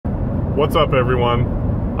What's up, everyone?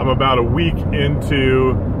 I'm about a week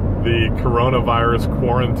into the coronavirus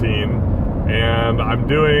quarantine, and I'm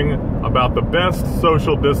doing about the best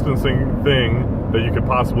social distancing thing that you could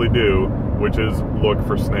possibly do, which is look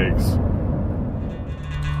for snakes.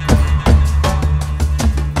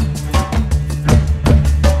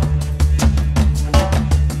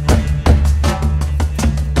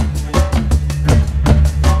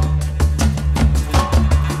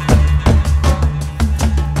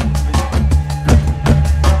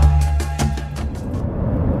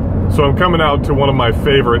 So I'm coming out to one of my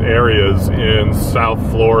favorite areas in South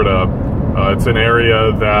Florida. It's an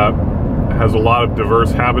area that has a lot of diverse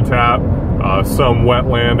habitat, some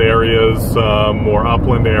wetland areas, some more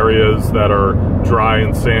upland areas that are dry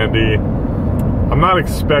and sandy. I'm not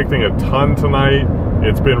expecting a ton tonight.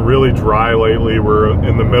 It's been really dry lately. We're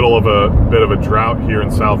in the middle of a bit of a drought here in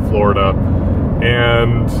South Florida,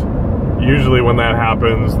 and usually when that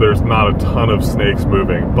happens, there's not a ton of snakes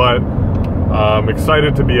moving. But I'm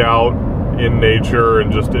excited to be out in nature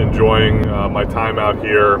and just enjoying my time out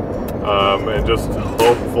here, and just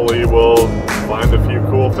hopefully we'll find a few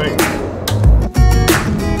cool things.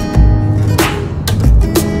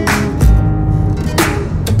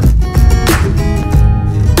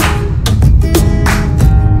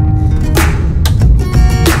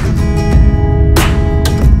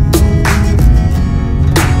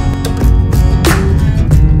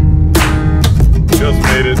 Just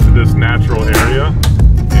made it to this natural area,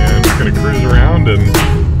 and just gonna cruise around and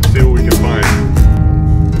see what we can find.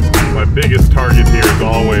 My biggest target here is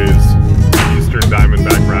always eastern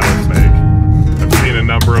diamondback rattlesnake. I've seen a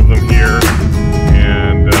number of them here,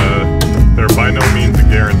 and they're by no means a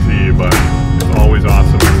guarantee, but it's always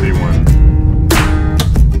awesome to see one.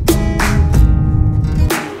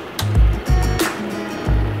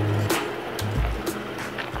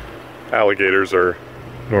 Alligators are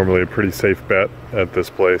normally a pretty safe bet at this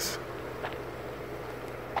place.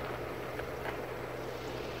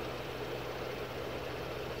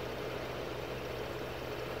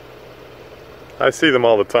 I see them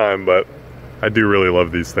all the time, but I do really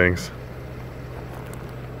love these things.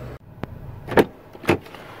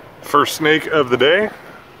 First snake of the day.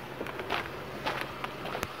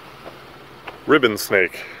 Ribbon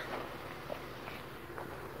snake.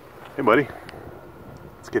 Hey buddy,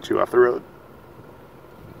 let's get you off the road.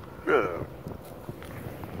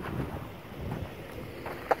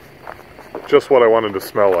 Just what I wanted to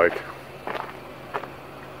smell like.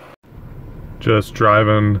 Just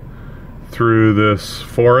driving through this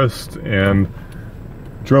forest and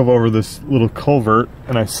drove over this little culvert,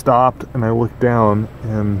 and I stopped and I looked down,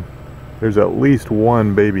 and there's at least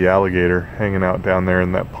one baby alligator hanging out down there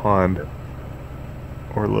in that pond.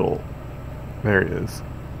 Or little, there he is.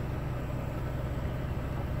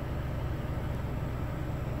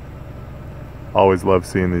 Always love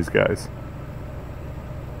seeing these guys.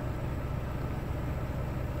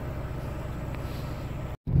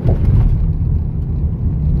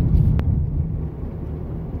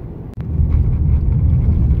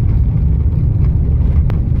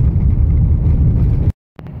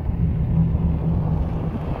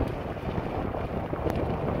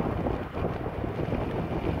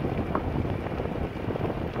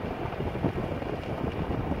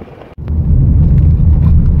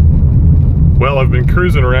 Well, I've been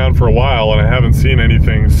cruising around for a while and I haven't seen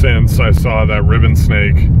anything since I saw that ribbon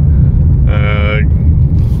snake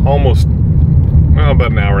almost, well,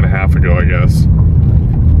 about an hour and a half ago, I guess.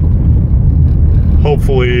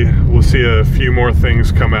 Hopefully we'll see a few more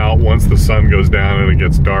things come out once the sun goes down and it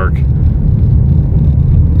gets dark.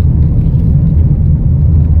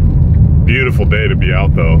 Beautiful day to be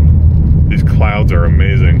out though. These clouds are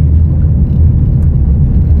amazing.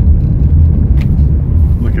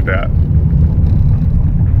 Look at that.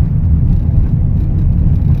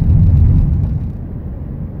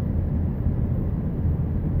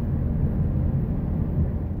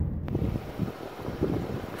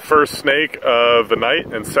 First snake of the night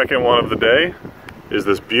and second one of the day is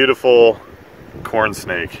this beautiful corn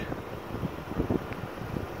snake.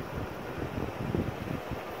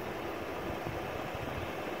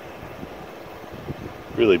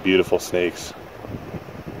 Really beautiful snakes.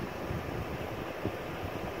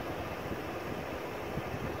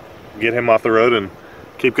 Get him off the road and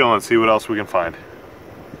keep going, see what else we can find.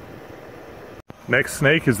 Next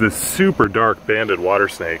snake is this super dark banded water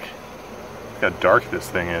snake. Look how dark this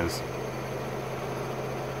thing is.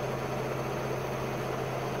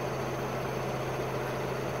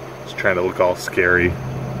 Just trying to look all scary.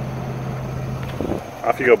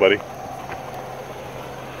 Off you go, buddy.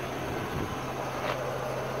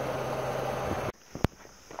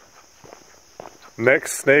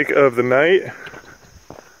 Next snake of the night.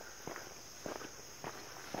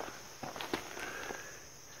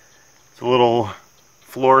 It's a little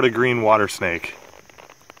Florida green water snake.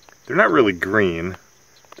 They're not really green.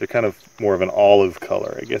 They're kind of more of an olive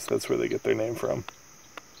color. I guess that's where they get their name from.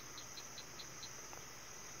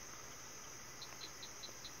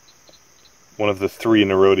 One of the 3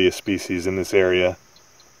 Nerodia species in this area.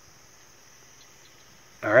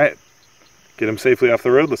 All right, get him safely off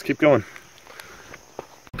the road. Let's keep going.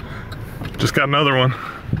 Just got another one.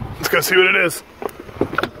 Let's go see what it is.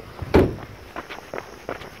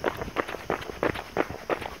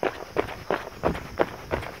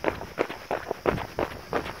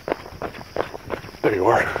 There you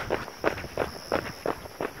are.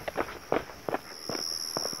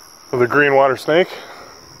 The green water snake.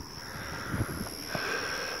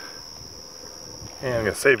 And I'm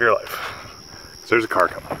gonna save your life. So there's a car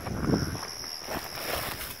coming.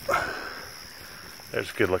 There's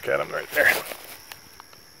a good look at him right there.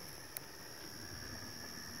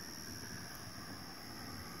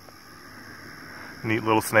 Neat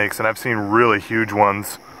little snakes, and I've seen really huge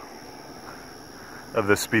ones of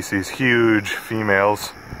this species, huge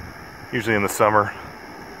females, usually in the summer.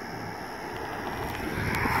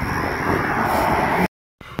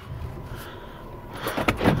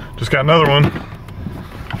 Just got another one.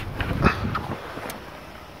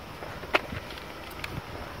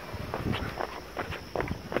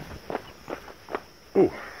 Ooh.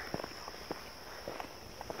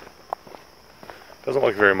 Doesn't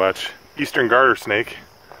like very much. Eastern garter snake.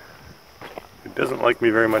 It doesn't like me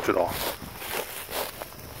very much at all.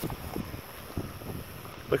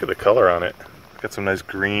 Look at the color on it. Got some nice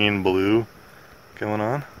green, blue going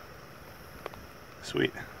on.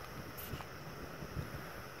 Sweet.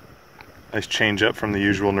 Nice change up from the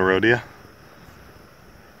usual Nerodia.